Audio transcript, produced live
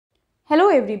Hello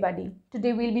everybody.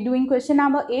 Today we'll be doing question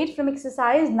number 8 from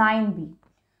exercise 9b.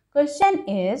 Question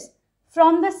is,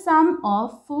 from the sum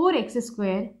of 4x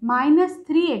square minus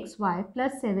 3xy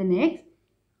plus 7x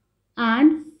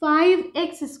and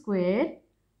 5x square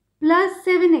plus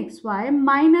 7xy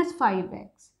minus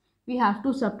 5x, we have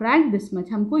to subtract this much.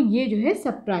 हमको ये जो है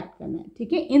subtract करना है,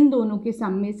 ठीक है. इन दोनों के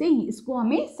सम में से इसको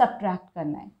हमें subtract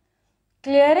करना है.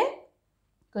 क्लियर है?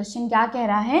 क्वेश्चन क्या कह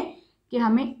रहा है कि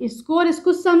हमें इसको और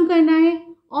इसको सम करना है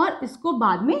और इसको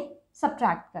बाद में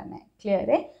सब्ट्रैक्ट करना है. क्लियर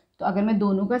है? तो अगर मैं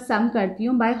दोनों का सम करती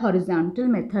हूँ बाय हॉरिजॉन्टल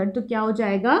मेथड तो क्या हो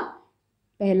जाएगा.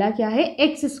 पहला क्या है,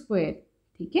 एक्स स्क्वायर,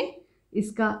 ठीक है.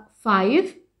 इसका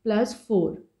 5 plus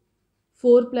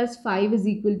 4 plus 5 is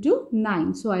equal to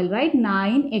 9. So I right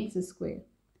 9x square.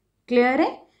 Clear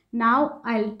है? Now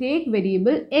I take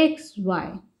variable x Y,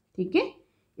 ठीक है.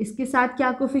 इसके साथ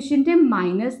क्या कोफिशिएंट है,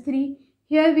 -3.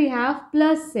 Here we have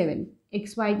 +7.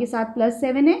 X Y के साथ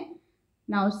 +7 है.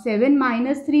 Now 7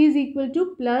 - 3 is equal to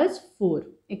 +4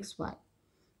 x Y.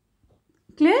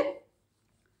 Clear?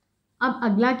 अब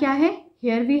अगला क्या है,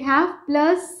 here we have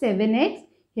 +7x,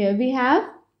 here we have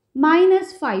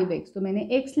 -5x. तो मैंने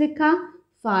x लिखा,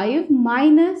 5 -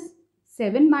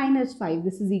 7 - 5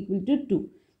 this is equal to 2.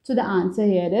 So the answer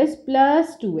here is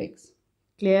 +2x.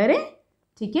 Clear है?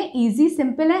 ठीक है, इजी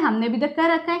सिंपल है, हमने अभी तक कर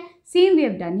रखा है. Same we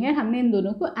have done here, हमने इन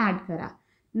दोनों को ऐड करा.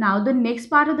 Now the next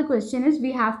part of the question is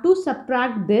we have to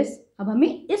subtract this. अब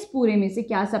हमें इस पूरे में से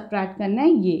क्या सब्ट्रैक्ट करना है,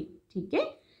 ये, ठीक है.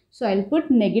 सो I will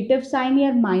put negative sign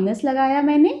here, minus लगाया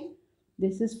मैंने.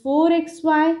 This is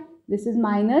 4xy, this is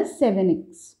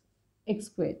 -7x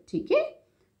square, ठीक है.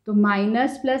 तो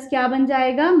माइनस प्लस क्या बन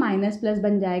जाएगा, माइनस प्लस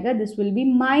बन जाएगा, this will be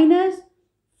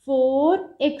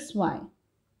 -4xy.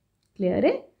 Clear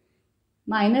है?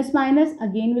 Minus minus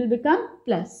again will become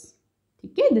plus,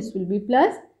 ठीक है. This will be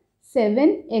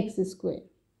 +7x square,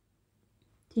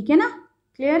 ठीक है ना.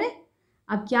 क्लियर है?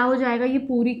 अब क्या हो जाएगा, ये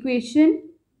पूरी इक्वेशन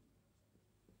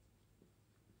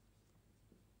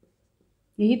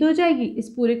यही तो हो जाएगी. इस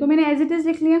पूरे को मैंने एज इट इज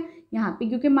लिख लिया यहाँ पे,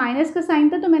 क्योंकि माइनस का साइन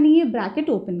था तो मैंने ये ब्रैकेट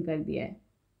ओपन कर दिया है,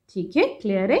 ठीक है.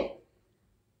 क्लियर है?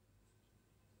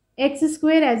 X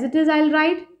square as it is I will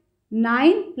write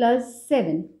 9 +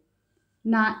 7.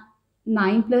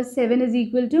 9 + 7 is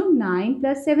equal to 9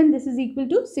 + 7 this is equal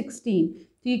to 16.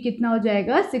 तो ये कितना हो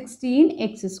जाएगा,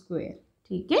 16x स्क्वायर,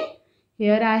 ठीक है.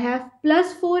 Here I have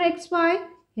 +4xy,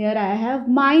 here I have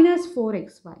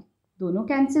 -4xy. दोनों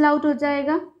कैंसिल आउट हो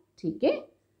जाएगा, ठीक है.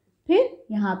 फिर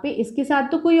यहाँ पे इसके साथ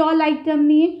तो कोई और लाइक टर्म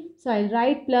नहीं है, सो आई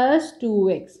राइट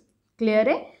 +2x. क्लियर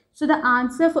है? So the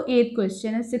answer for 8th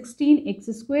question is 16x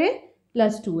square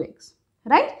 + 2x.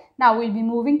 Right? Now will be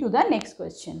moving to the next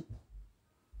question.